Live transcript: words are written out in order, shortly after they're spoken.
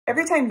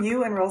Every time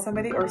you enroll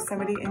somebody or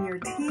somebody in your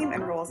team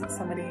enrolls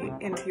somebody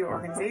into your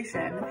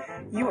organization,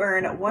 you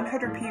earn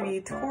 100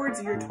 PV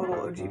towards your total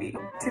OGV.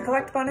 To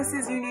collect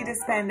bonuses, you need to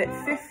spend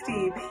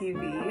 50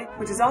 PV,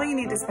 which is all you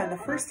need to spend the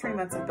first 3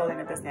 months of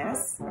building a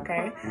business,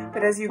 okay?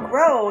 But as you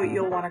grow,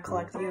 you'll want to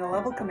collect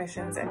unilevel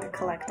commissions, and to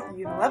collect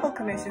unilevel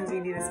commissions,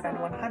 you need to spend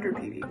 100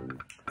 PV.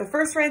 The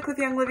first rank with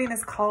Young Living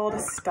is called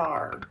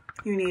Star.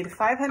 You need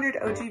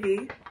 500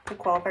 OGV to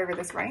qualify for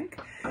this rank,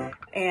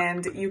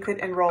 and you could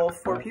enroll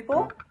 4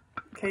 people.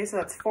 Okay, so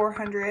that's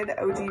 400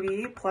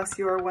 OGV plus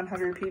your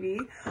 100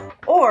 PV,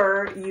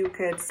 or you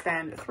could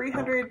spend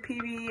 300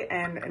 PV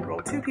and enroll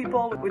 2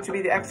 people, which would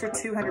be the extra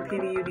 200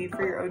 PV you need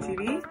for your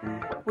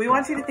OGV. We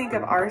want you to think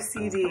of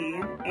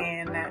RCD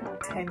in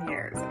 10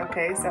 years,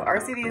 okay? So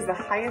RCD is the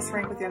highest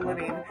rank with Young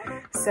Living.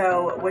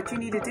 So what you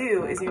need to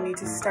do is you need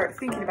to start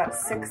thinking about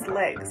 6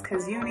 legs,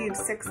 because you need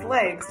 6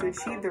 legs to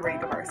achieve the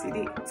rank of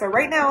RCD. So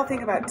right now,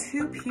 think about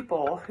 2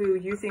 people who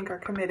you think are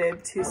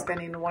committed to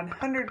spending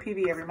 100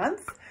 PV every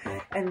month,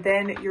 and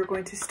then you're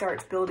going to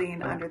start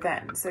building under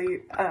them. So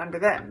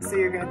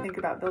you're going to think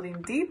about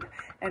building deep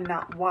and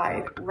not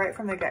wide right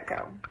from the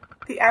get-go.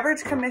 The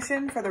average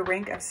commission for the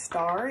rank of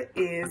Star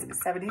is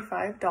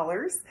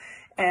 $75.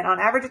 And on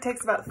average, it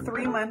takes about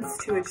 3 months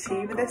to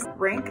achieve this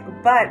rank.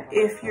 But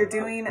if you're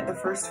doing the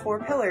first 4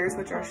 pillars,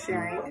 which are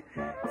sharing,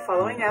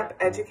 following up,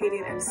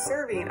 educating, and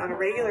serving on a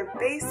regular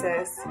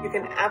basis, you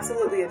can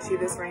absolutely achieve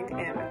this rank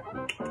in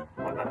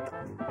 1 month.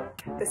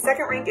 The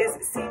second rank is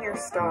Senior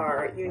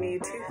Star. You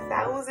need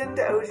 2,000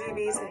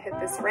 OGV to hit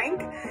this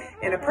rank.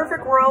 In a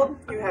perfect world,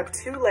 you have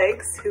 2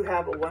 legs who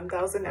have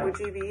 1,000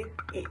 OGV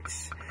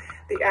each.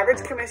 The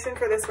average commission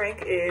for this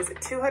rank is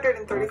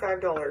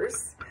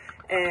 $235.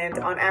 And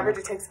on average,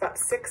 it takes about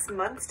 6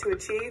 months to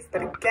achieve.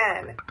 But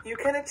again, you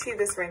can achieve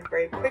this rank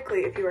very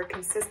quickly if you are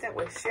consistent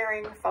with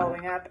sharing,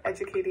 following up,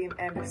 educating,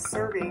 and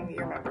serving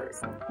your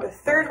members. The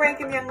third rank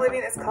in Young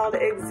Living is called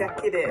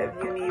Executive.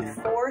 You need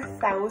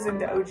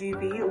 4,000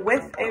 OGV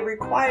with a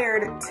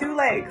required 2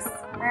 legs.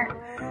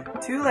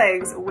 2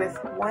 legs with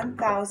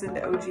 1,000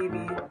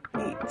 OGV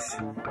each.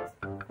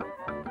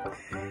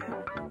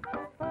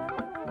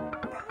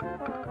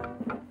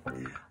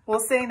 We'll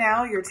say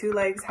now your 2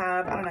 legs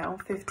have, I don't know,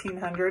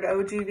 1,500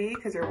 OGV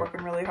because you're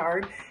working really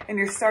hard, and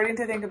you're starting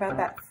to think about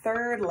that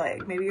third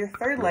leg. Maybe your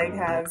third leg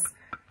has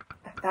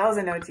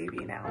 1,000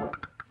 OGV now.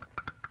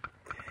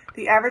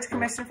 The average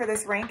commission for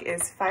this rank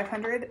is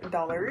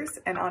 $500,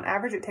 and on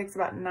average it takes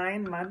about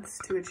 9 months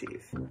to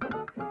achieve.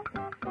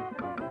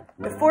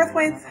 The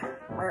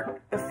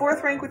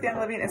fourth rank with Young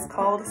Living is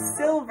called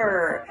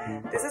Silver.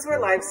 This is where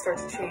lives start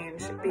to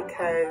change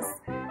because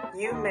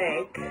you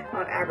make,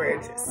 on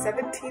average,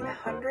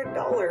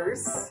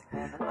 $1,700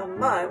 a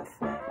month,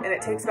 and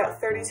it takes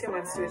about 32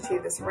 months to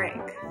achieve this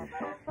rank.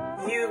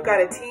 You've got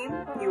a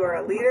team, you are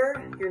a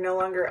leader, you're no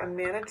longer a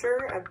manager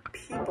of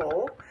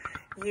people,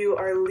 you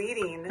are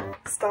leading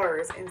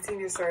stars and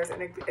senior stars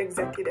and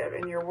executive,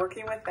 and you're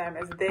working with them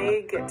as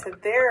they get to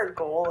their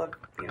goal of,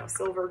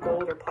 silver,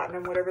 gold, or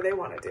platinum, whatever they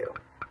want to do.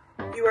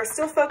 You are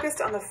still focused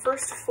on the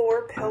first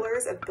 4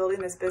 pillars of building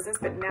this business,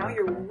 but now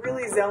you're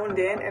really zoned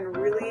in and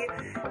really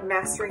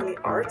mastering the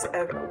art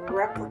of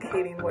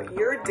replicating what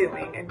you're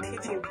doing and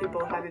teaching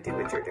people how to do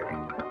what you're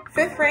doing.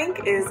 Fifth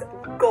rank is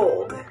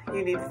Gold.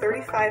 You need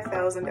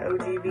 35,000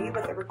 OGV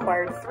with a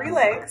required 3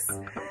 legs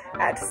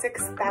at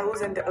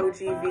 6,000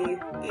 OGV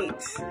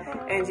each,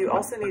 and you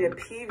also need a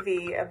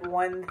PV of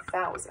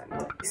 1,000.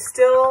 You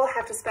still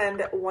have to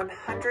spend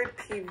 100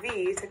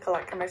 PV to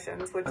collect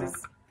commissions, which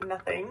is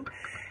nothing.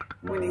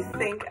 When you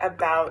think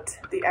about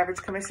the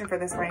average commission for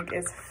this rank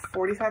is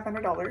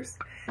 $4,500,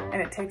 and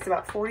it takes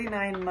about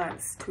 49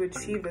 months to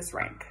achieve this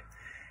rank.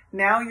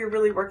 Now you're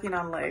really working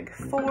on leg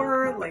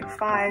 4, leg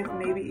 5,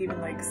 maybe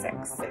even leg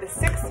 6. The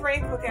 6th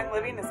rank with Young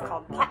Living is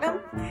called Platinum,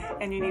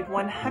 and you need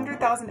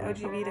 100,000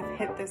 OGV to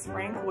hit this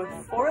rank with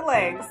 4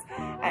 legs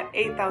at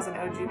 8,000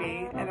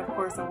 OGV, and of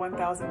course a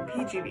 1,000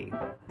 PGV.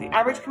 The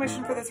average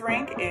commission for this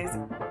rank is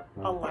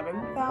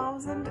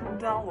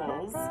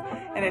 $11,000,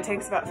 and it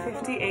takes about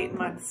 58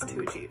 months to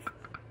achieve.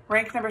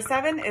 Rank number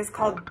 7 is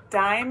called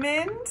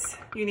Diamond.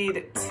 You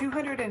need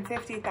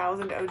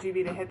 250,000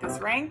 OGV to hit this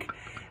rank.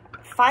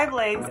 5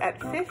 legs at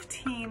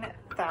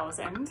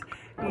 15,000.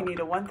 You need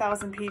a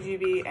 1,000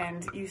 PGV,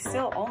 and you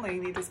still only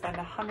need to spend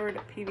 100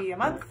 PV a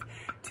month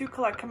to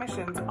collect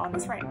commissions on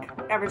this rank.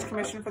 Average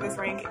commission for this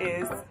rank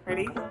is,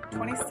 ready,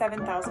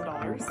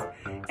 $27,000,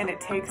 and it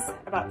takes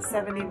about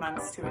 70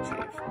 months to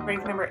achieve.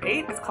 Rank number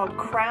 8 is called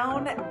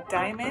Crown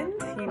Diamond.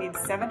 You need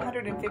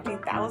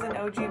 750,000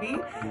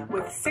 OGV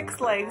with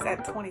 6 legs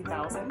at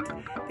 20,000.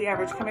 The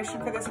average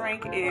commission for this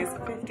rank is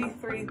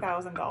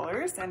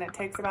 $53,000, and it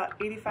takes about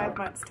 85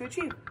 months to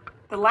achieve.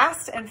 The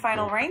last and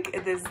final rank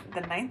is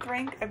the 9th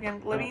rank of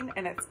Young Living,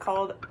 and it's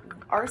called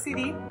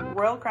RCD,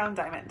 Royal Crown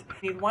Diamond.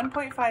 You need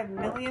 1.5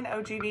 million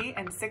OGV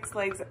and 6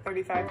 legs at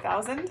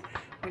 35,000.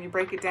 When you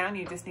break it down,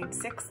 you just need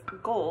 6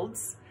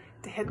 golds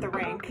to hit the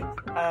rank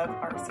of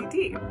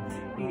RCD.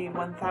 You need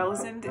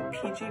 1,000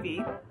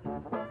 PGV.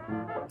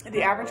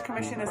 The average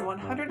commission is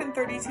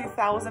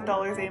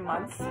 $132,000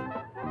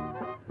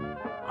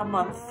 a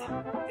month.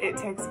 It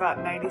takes about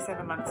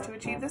 97 months to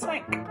achieve this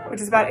rank,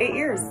 which is about 8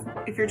 years.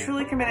 If you're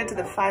truly committed to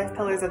the 5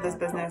 pillars of this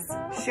business,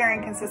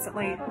 sharing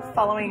consistently,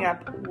 following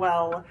up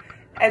well,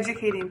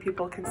 educating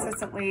people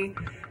consistently,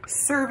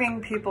 serving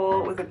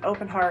people with an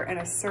open heart and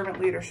a servant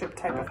leadership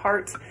type of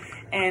heart,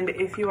 and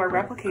if you are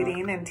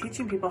replicating and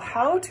teaching people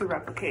how to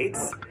replicate,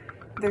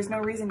 there's no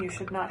reason you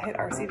should not hit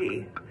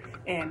RCD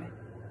in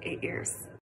 8 years.